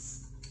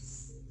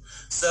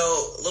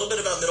So a little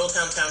bit about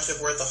Middletown Township.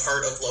 We're at the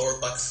heart of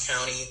Lower Bucks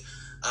County.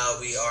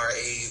 We are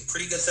a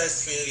pretty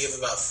good-sized community of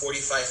about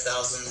 45,000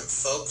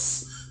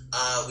 folks.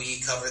 We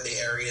cover the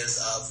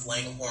areas of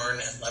Langhorne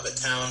and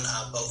Levittown,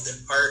 both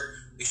in part.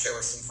 We share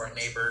with some of our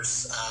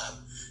neighbors.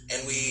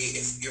 And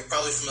if you're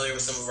probably familiar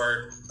with some of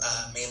our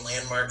main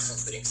landmarks,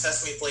 including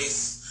Sesame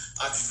Place,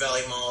 Oxford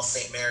Valley Mall,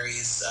 St.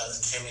 Mary's,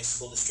 the Chamonix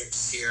School District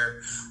is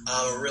here.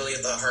 We're really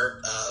at the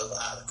heart of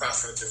the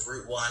crossroads of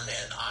Route 1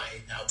 and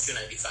now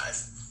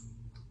 295.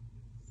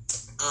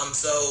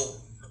 So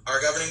our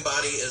governing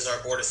body is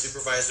our Board of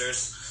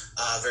Supervisors,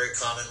 very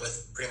common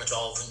with pretty much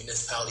all of the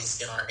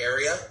municipalities in our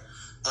area.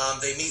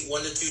 They meet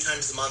 1 to 2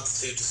 times a month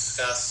to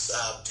discuss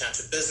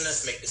township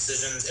business, make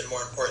decisions, and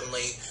more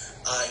importantly,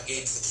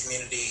 engage the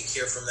community,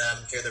 hear from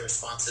them, hear their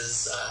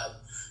responses,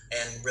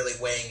 and really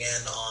weighing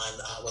in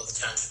on what the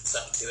township is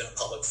up to in a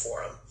public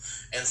forum.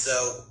 And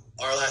so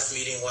our last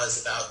meeting was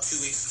about 2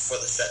 weeks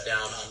before the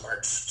shutdown on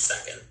March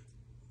 2nd.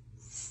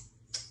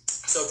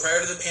 So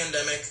prior to the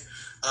pandemic,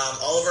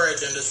 all of our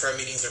agendas for our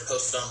meetings are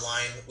posted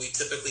online. We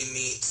typically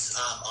meet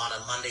on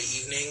a Monday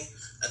evening,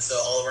 and so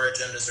all of our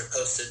agendas are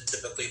posted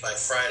typically by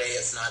Friday,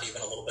 if not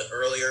even a little bit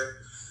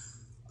earlier.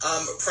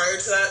 Prior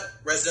to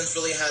that, residents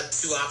really had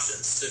 2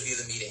 options to view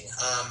the meeting.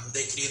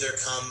 They could either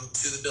come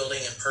to the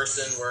building in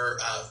person. We're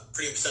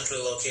pretty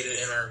centrally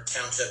located in our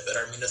township at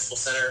our municipal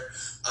center,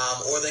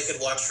 or they could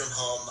watch from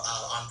home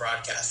on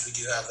broadcast. We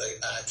do have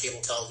a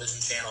cable television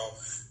channel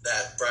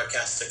that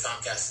broadcasts to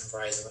Comcast and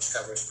Verizon, which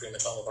covers pretty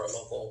much all of our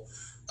local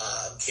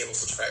cable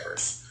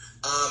subscribers.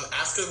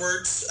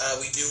 Afterwards,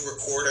 we do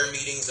record our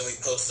meetings and we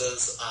post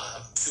those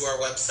to our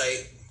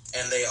website,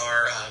 and they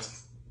are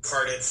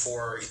carded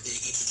for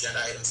each agenda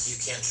item, so you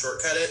can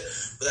shortcut it,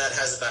 but that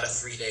has about a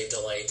 3-day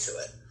delay to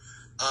it.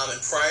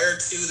 And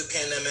prior to the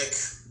pandemic,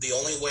 the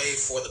only way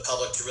for the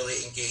public to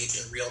really engage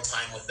in real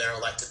time with their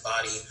elected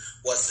body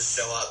was to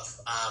show up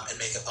and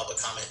make a public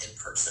comment in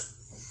person.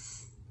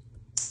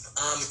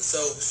 So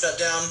shut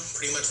down,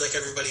 pretty much like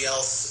everybody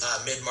else,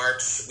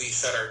 mid-March, we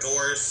shut our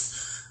doors.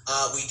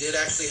 We did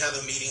actually have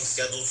a meeting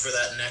scheduled for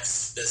that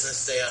next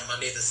business day on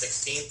Monday the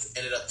 16th,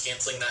 ended up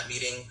canceling that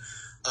meeting.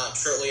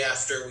 Shortly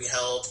after, we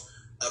held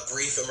a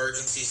brief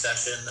emergency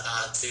session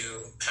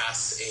to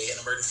pass an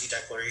emergency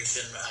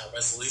declaration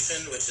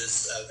resolution, which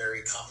is a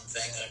very common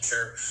thing, and I'm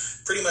sure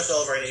pretty much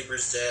all of our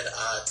neighbors did,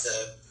 to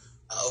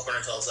open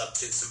ourselves up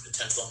to some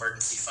potential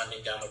emergency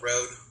funding down the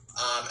road.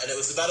 And it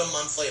was about a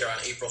month later, on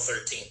April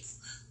 13th,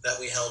 that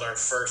we held our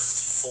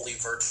first fully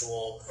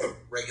virtual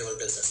regular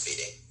business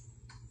meeting.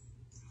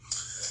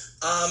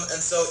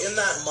 And so in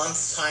that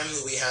month's time,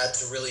 we had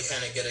to really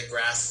kind of get a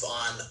grasp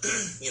on,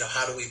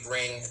 how do we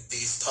bring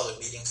these public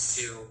meetings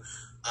to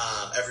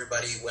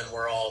everybody when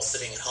we're all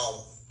sitting at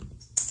home.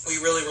 We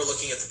really were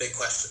looking at the big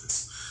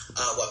questions.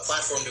 What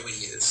platform do we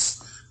use?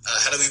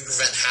 How do we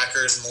prevent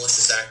hackers and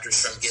malicious actors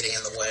from getting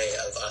in the way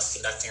of us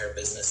conducting our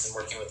business and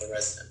working with the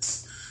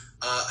residents?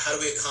 How do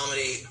we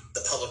accommodate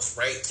the public's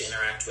right to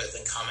interact with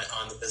and comment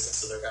on the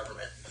business of their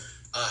government?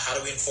 How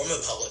do we inform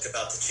the public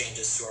about the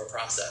changes to our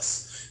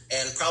process?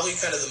 And probably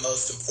kind of the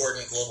most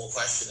important global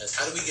question is,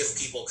 how do we give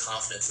people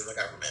confidence in the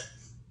government?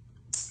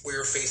 We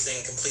are facing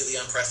completely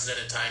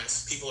unprecedented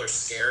times. People are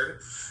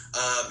scared.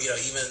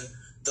 Even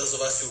those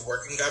of us who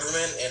work in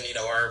government and,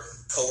 our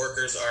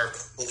coworkers are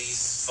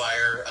police,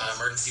 fire,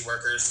 emergency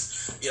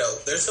workers,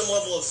 there's some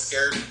level of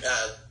scared.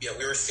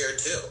 We were scared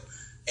too.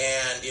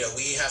 And,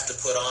 we have to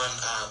put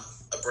on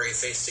a brave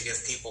face to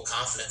give people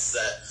confidence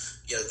that,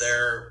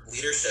 their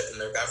leadership and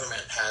their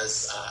government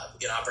has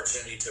an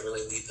opportunity to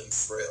really lead them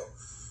through.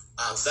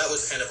 So that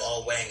was kind of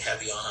all weighing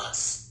heavy on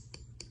us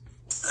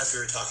as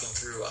we were talking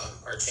through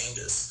our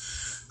changes.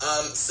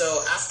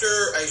 So after,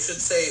 I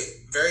should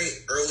say, very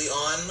early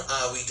on,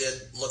 we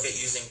did look at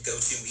using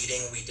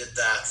GoToMeeting. We did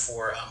that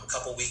for a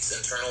couple weeks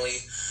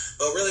internally.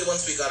 But really,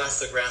 once we got off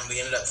the ground,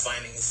 we ended up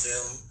finding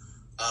Zoom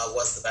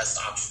was the best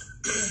option.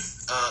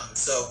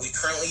 So we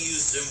currently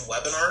use Zoom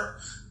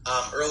Webinar.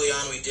 Early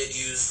on, we did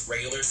use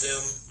regular Zoom.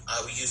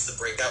 We used the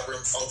breakout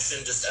room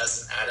function just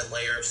as an added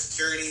layer of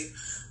security.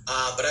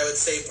 But I would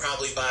say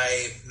probably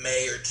by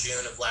May or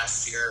June of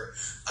last year,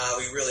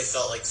 we really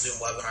felt like Zoom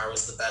Webinar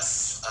was the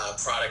best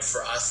product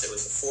for us. It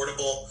was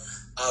affordable.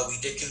 We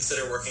did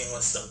consider working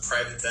with some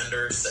private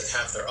vendors that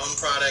have their own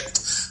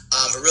product,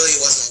 but really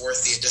it wasn't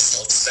worth the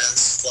additional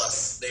expense.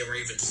 Plus, they were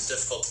even just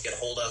difficult to get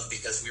hold of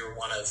because we were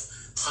one of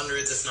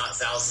hundreds, if not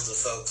thousands, of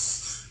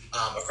folks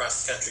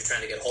across the country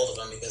trying to get hold of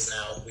them, because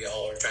now we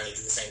all are trying to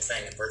do the same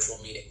thing in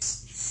virtual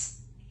meetings.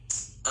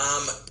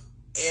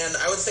 And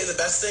I would say the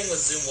best thing with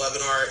Zoom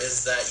Webinar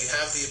is that you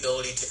have the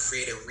ability to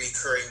create a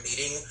recurring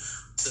meeting.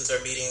 Since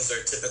our meetings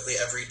are typically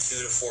every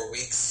 2 to 4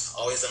 weeks,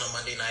 always on a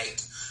Monday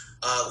night,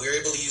 we're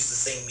able to use the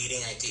same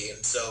meeting ID.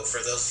 And so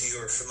for those of you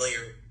who are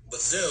familiar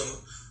with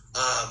Zoom,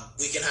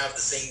 we can have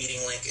the same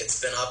meeting link. It's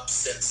been up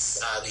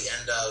since the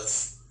end of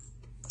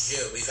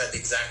June. We've had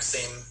the exact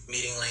same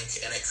meeting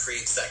link, and it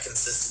creates that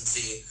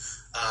consistency,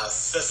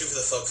 especially for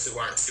the folks who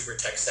aren't super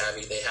tech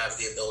savvy. They have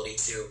the ability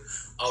to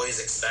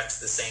always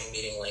expect the same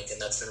meeting link, and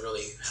that's been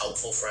really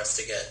helpful for us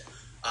to get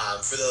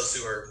for those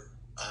who are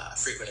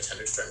frequent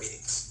attenders to our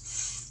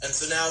meetings. And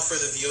so now for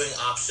the viewing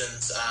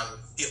options,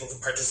 people can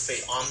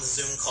participate on the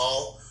Zoom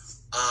call.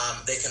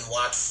 They can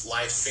watch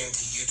live stream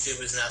to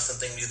YouTube is now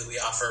something new that we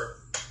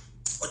offer,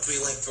 which we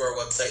link to our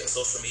website and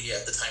social media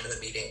at the time of the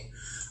meeting.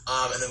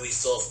 And then we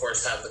still, of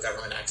course, have the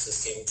government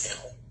access cable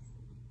channel.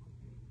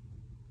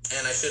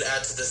 And I should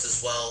add to this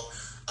as well,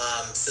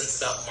 since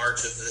about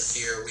March of this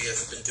year, we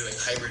have been doing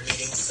hybrid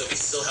meetings. So we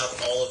still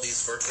have all of these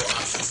virtual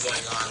options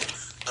going on,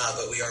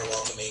 but we are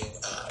welcoming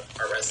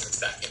our residents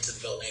back into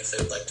the building if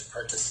they would like to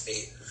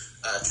participate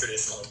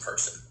traditional in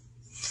person.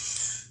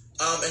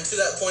 And to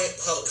that point,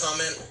 public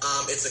comment,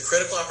 it's a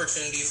critical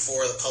opportunity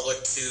for the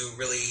public to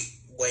really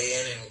weigh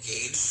in and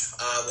engage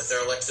with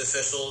their elected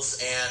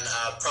officials. And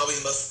probably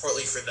most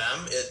importantly for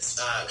them, it's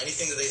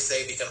anything that they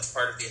say becomes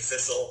part of the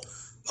official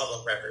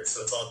public record.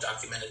 So it's all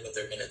documented with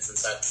their minutes and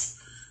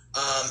such.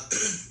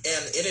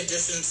 And in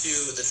addition to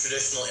the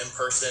traditional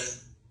in-person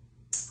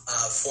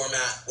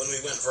format, when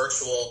we went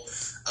virtual,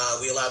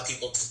 we allowed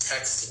people to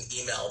text and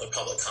email their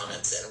public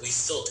comments in. We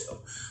still do.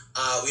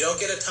 We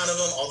don't get a ton of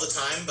them all the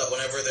time, but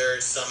whenever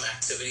there's some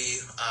activity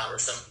or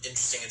some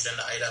interesting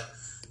agenda item,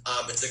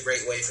 it's a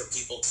great way for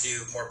people to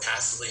more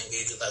passively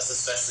engage with us,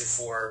 especially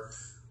for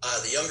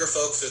the younger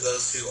folks or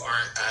those who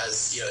aren't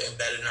as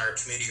embedded in our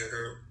community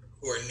or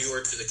who are newer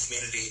to the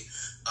community.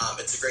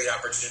 It's a great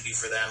opportunity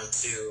for them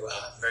to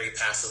very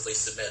passively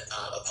submit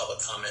a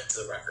public comment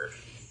to the record.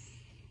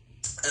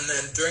 And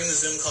then during the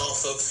Zoom call,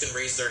 folks can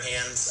raise their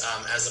hands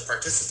as a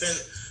participant.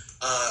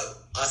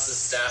 Us as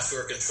staff who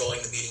are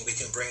controlling the meeting, we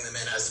can bring them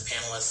in as a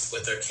panelist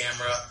with their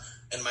camera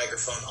and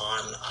microphone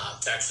on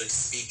to actually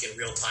speak in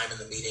real time in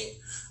the meeting.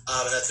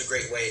 And that's a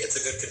great way. It's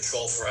a good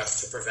control for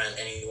us to prevent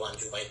anyone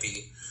who might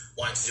be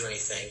wanting to do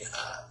anything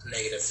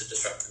negative to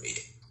disrupt the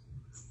meeting.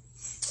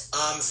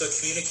 So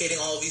communicating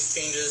all of these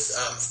changes,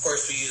 of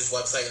course, we use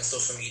website and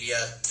social media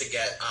to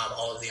get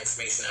all of the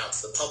information out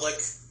to the public.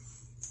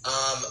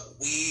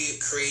 We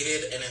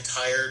created an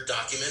entire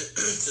document,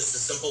 just a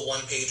simple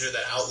one-pager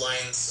that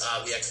outlines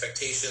the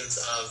expectations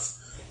of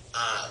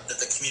that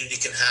the community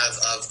can have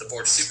of the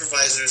Board of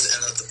Supervisors,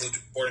 and that the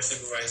Board of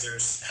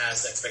Supervisors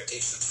has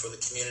expectations for the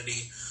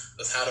community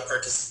of how to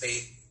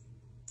participate.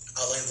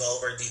 Outlines all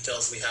of our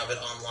details. We have it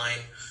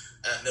online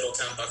at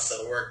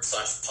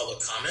middletownbucks.org/public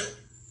comment.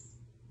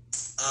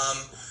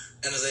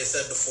 And as I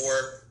said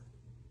before,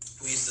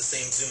 we use the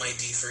same Zoom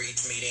ID for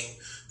each meeting.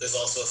 There's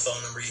also a phone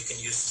number you can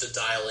use to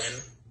dial in.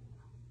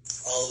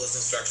 All of those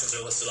instructions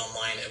are listed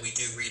online, and we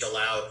do read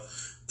aloud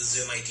the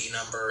Zoom ID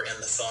number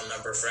and the phone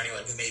number for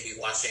anyone who may be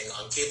watching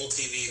on cable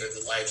TV or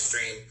the live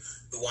stream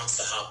who wants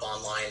to hop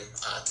online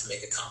to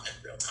make a comment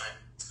in real time.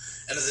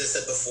 And as I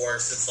said before,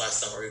 since last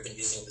summer, we've been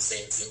using the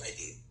same Zoom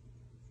ID.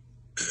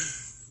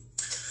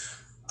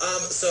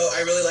 So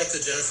I really like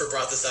that Jennifer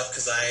brought this up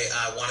because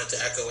I wanted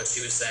to echo what she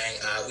was saying.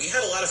 We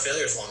had a lot of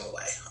failures along the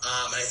way.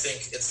 And I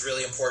think it's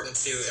really important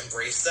to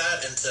embrace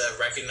that and to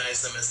recognize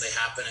them as they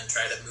happen and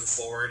try to move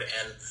forward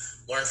and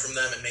learn from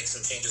them and make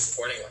some changes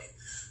accordingly.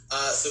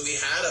 So we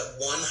had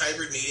one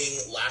hybrid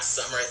meeting last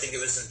summer. I think it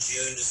was in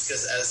June, just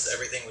because as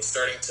everything was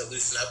starting to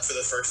loosen up for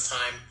the first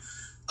time.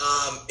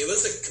 It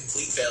was a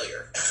complete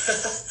failure.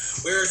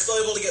 We were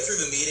still able to get through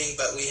the meeting,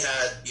 but we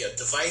had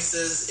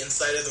devices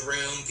inside of the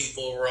room.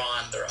 People were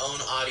on their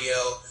own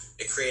audio.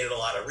 It created a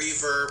lot of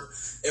reverb.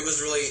 It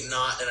was really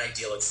not an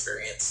ideal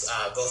experience,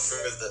 both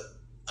for the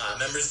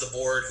members of the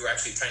board who are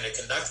actually trying to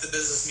conduct the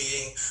business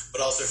meeting,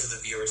 but also for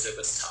the viewers. It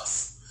was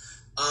tough.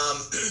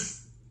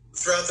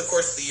 Throughout the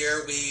course of the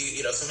year,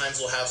 we sometimes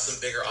we'll have some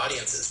bigger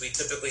audiences. We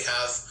typically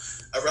have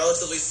a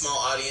relatively small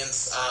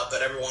audience,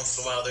 but every once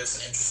in a while there's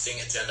an interesting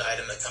agenda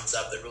item that comes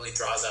up that really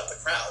draws out the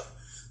crowd.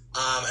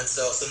 And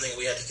so something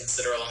we had to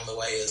consider along the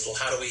way is, well,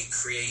 how do we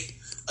create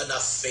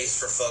enough space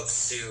for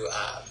folks to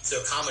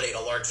accommodate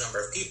a large number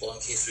of people in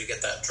case we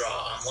get that draw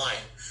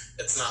online?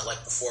 It's not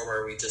like before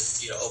where we just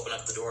open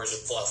up the doors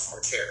and pull out some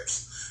more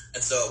chairs.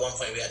 And so at one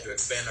point we had to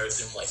expand our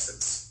Zoom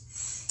license.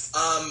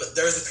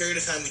 There was a period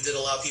of time we did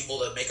allow people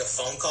to make a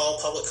phone call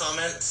public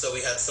comment. So we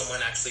had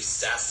someone actually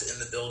staffed in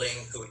the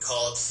building who would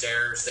call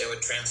upstairs. They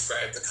would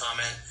transcribe the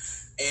comment.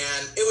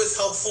 And it was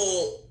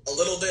helpful a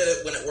little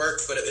bit when it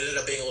worked, but it ended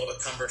up being a little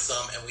bit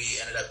cumbersome, and we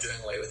ended up doing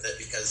away with it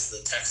because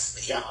the text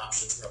and the email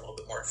options were a little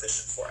bit more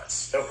efficient for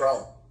us. No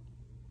problem.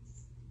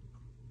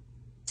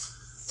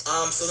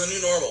 So the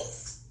new normal.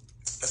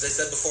 As I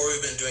said before,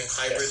 we've been doing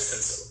hybrid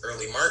since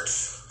early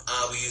March.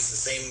 We use the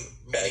same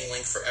meeting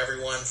link for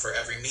everyone for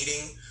every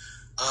meeting.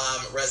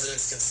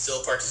 Residents can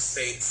still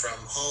participate from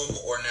home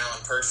or now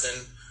in person.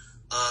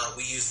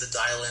 We use the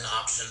dial-in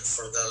option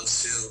for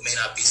those who may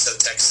not be so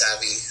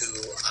tech-savvy, who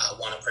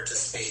want to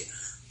participate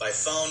by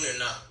phone or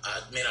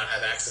may not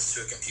have access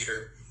to a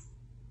computer.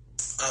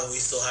 We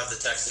still have the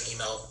text and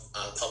email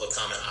public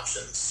comment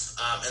options.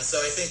 And so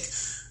I think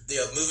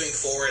moving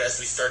forward as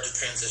we start to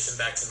transition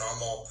back to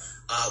normal,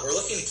 we're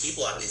looking to keep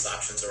a lot of these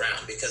options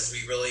around because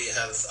we really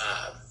have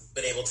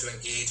been able to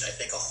engage, I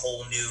think, a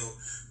whole new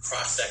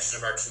cross-section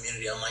of our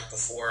community unlike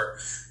before.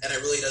 And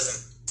it really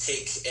doesn't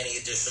take any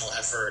additional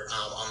effort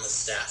on the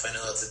staff. I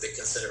know that's a big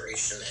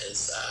consideration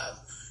is,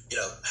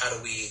 how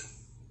do we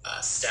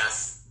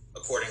staff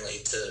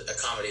accordingly to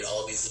accommodate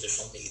all of these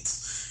additional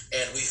needs.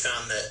 And we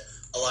found that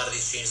a lot of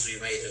these changes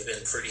we've made have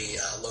been pretty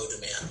low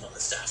demand on the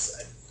staff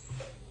side.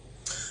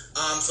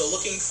 So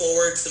looking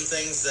forward, some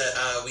things that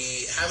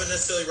we haven't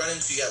necessarily run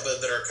into yet,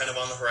 but that are kind of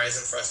on the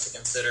horizon for us to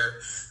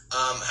consider.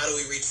 How do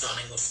we reach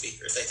non-English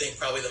speakers? I think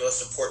probably the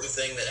most important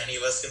thing that any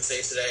of us can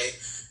say today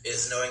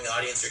is knowing the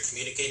audience you're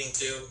communicating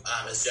to.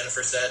 As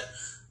Jennifer said,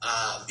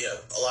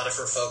 a lot of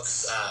her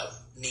folks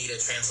need a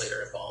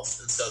translator involved,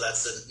 and so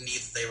that's a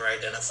need that they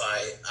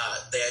identified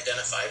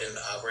and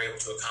were able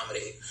to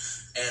accommodate.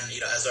 And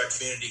as our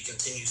community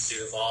continues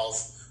to evolve,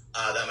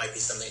 that might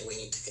be something we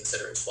need to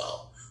consider as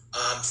well.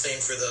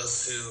 Same for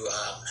those who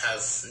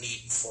have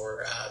need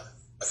for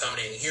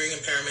accommodating hearing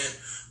impairment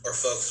or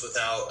folks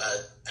without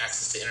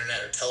access to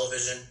internet or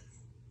television.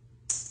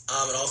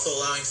 And also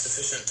allowing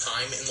sufficient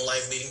time in the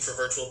live meeting for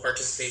virtual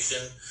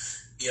participation.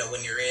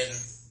 When you're in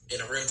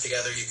a room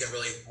together, you can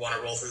really want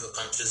to roll through the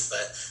punches,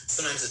 but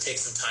sometimes it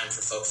takes some time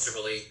for folks to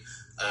really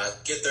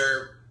get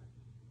their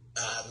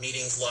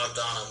meetings logged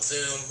on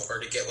Zoom or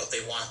to get what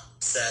they want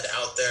said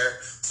out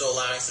there. So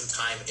allowing some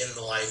time in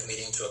the live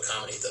meeting to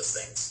accommodate those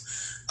things.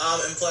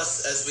 And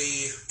plus, as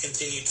we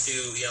continue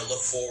to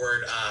look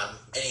forward,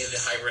 any of the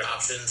hybrid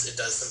options, it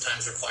does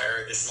sometimes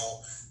require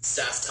additional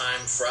staff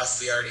time. For us,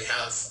 we already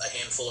have a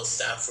handful of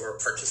staff who are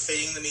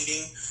participating in the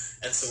meeting,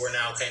 and so we're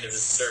now kind of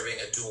just serving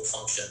a dual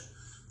function.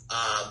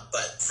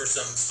 But for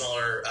some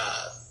smaller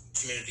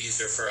communities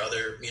or for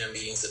other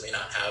meetings that may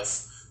not have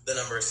the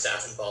number of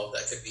staff involved,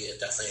 that could be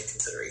definitely a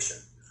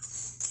consideration.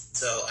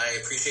 So I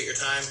appreciate your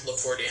time. Look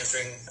forward to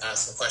answering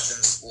some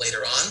questions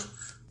later on.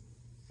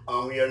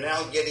 We are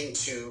now getting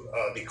to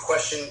the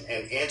question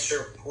and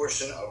answer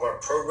portion of our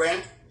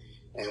program,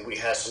 and we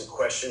have some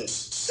questions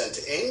sent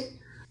in.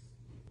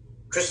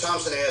 Chris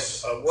Thompson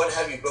asks, what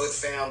have you both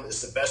found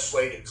is the best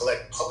way to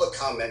collect public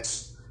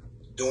comments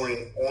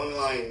during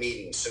online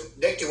meetings? So,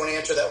 Nick, do you want to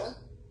answer that one?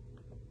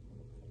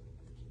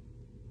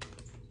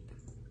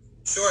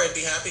 Sure, I'd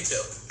be happy to.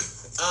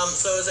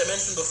 So as I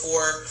mentioned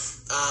before,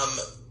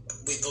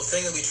 the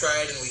thing that we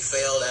tried and we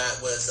failed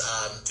at was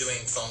doing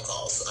phone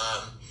calls.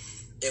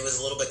 It was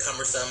a little bit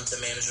cumbersome to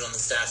manage it on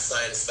the staff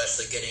side,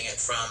 especially getting it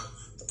from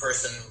the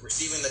person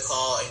receiving the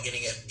call and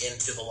getting it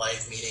into the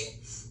live meeting.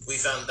 We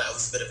found that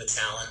was a bit of a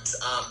challenge.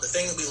 The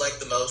thing that we like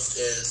the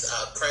most is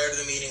prior to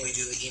the meeting, we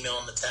do the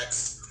email and the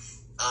text.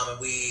 And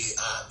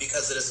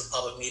because it is a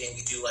public meeting,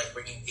 we do like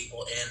bringing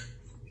people in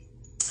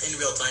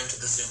real time to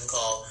the Zoom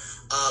call.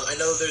 I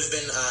know there's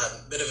been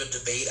a bit of a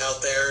debate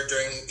out there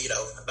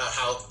about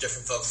how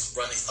different folks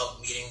run these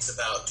public meetings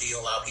about do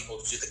you allow people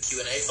to do the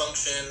Q&A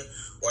function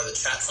or the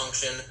chat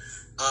function.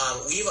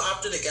 We've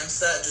opted against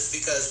that just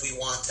because we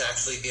want to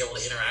actually be able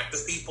to interact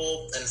with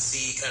people and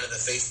see kind of the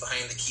face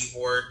behind the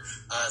keyboard,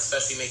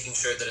 especially making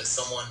sure that it's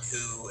someone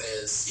who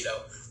is,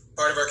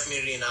 part of our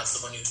community and not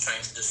someone who's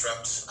trying to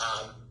disrupt.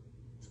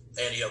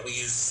 And we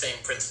use the same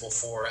principle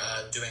for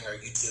doing our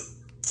YouTube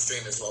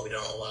stream as well. We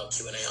don't allow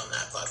Q&A on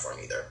that platform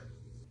either.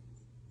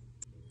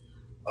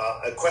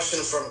 A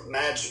question from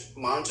Madge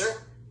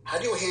Monzer. How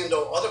do you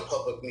handle other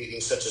public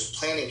meetings such as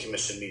planning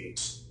commission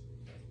meetings?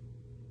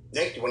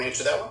 Nick, do you want to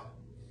answer that one?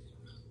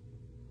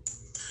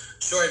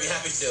 Sure, I'd be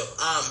happy to.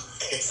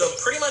 So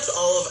pretty much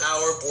all of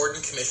our board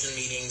and commission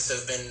meetings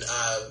have been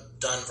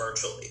done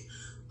virtually.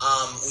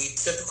 We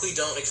typically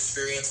don't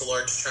experience a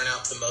large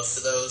turnout to most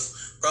of those.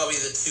 Probably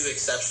the two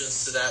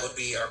exceptions to that would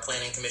be our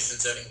planning commission,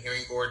 zoning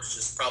hearing board, which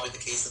is probably the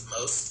case with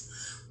most.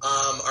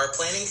 Our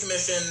planning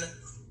commission,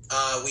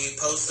 we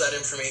post that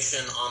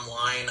information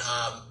online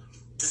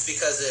just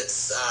because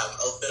it's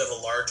a bit of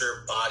a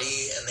larger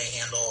body and they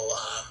handle,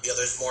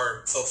 there's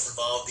more folks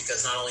involved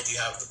because not only do you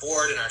have the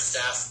board and our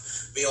staff,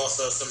 we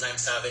also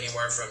sometimes have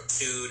anywhere from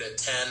 2 to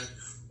 10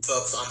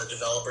 folks on the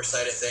developer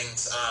side of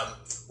things.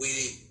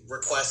 We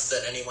request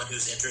that anyone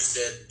who's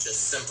interested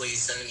just simply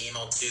send an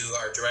email to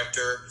our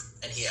director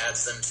and he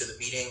adds them to the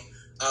meeting.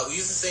 We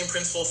use the same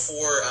principle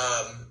for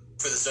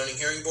the zoning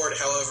hearing board.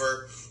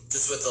 However,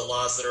 just with the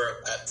laws that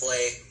are at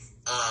play,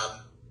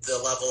 the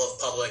level of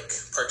public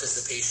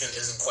participation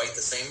isn't quite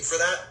the same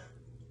for that.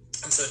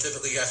 And so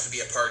typically you have to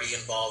be a party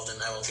involved, and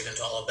I won't get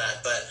into all of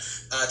that. But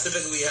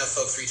typically we have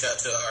folks reach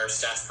out to our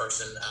staff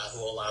person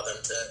who will allow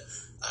them to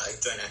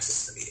join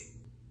access to the meeting.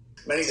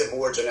 Many of the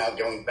boards are now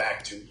going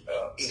back to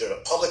either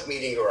a public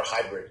meeting or a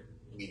hybrid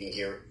meeting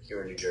here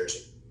in New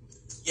Jersey.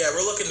 Yeah,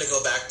 we're looking to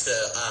go back to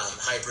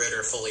hybrid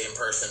or fully in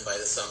person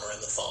by the summer and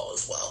the fall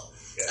as well.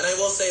 Yeah. And I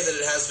will say that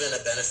it has been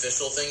a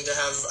beneficial thing to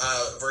have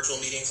virtual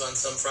meetings on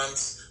some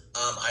fronts.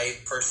 I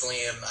personally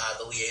am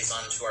the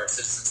liaison to our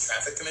Citizens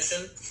Traffic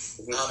Commission,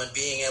 and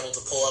being able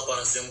to pull up on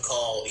a Zoom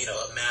call,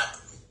 a map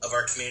of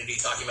our community,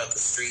 talking about the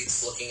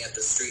streets, looking at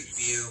the street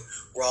view.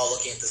 We're all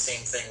looking at the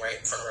same thing right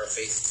in front of our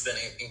face. It's been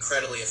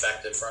incredibly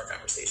effective for our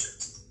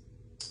conversations.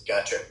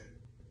 Gotcha.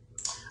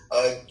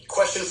 A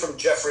question from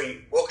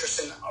Jeffrey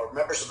Wilkerson. Are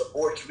members of the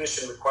board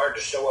commission required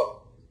to show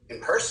up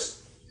in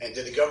person? And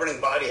did the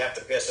governing body have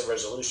to pass a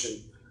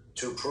resolution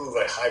to approve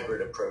a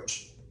hybrid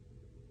approach?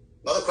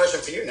 Another question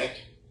for you, Nick.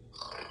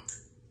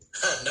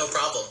 No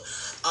problem.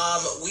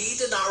 We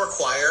did not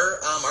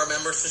require our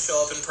members to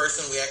show up in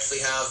person. We actually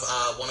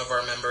have one of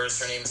our members,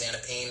 her name is Anna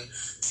Payne.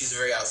 She's a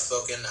very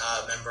outspoken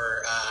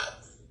member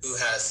who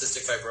has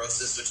cystic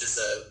fibrosis, which is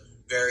a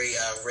very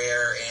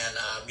rare and,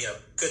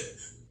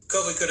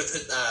 COVID could have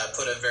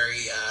put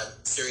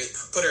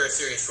her at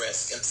serious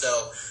risk. And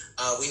so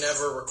we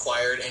never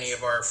required any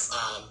of our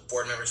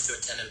board members to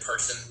attend in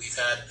person. We've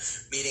had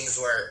meetings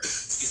where,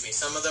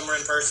 some of them were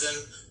in person,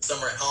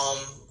 some were at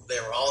home. They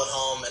were all at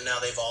home, and now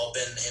they've all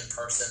been in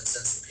person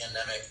since the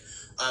pandemic.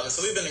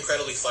 So we've been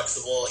incredibly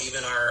flexible.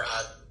 Even our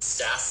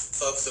staff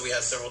folks, so we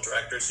have several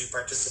directors who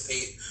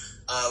participate.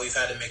 We've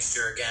had a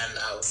mixture, again,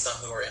 with some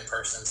who are in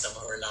person, some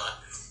who are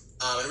not.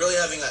 And really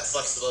having that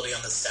flexibility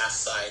on the staff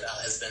side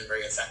has been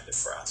very effective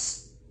for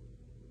us.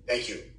 Thank you.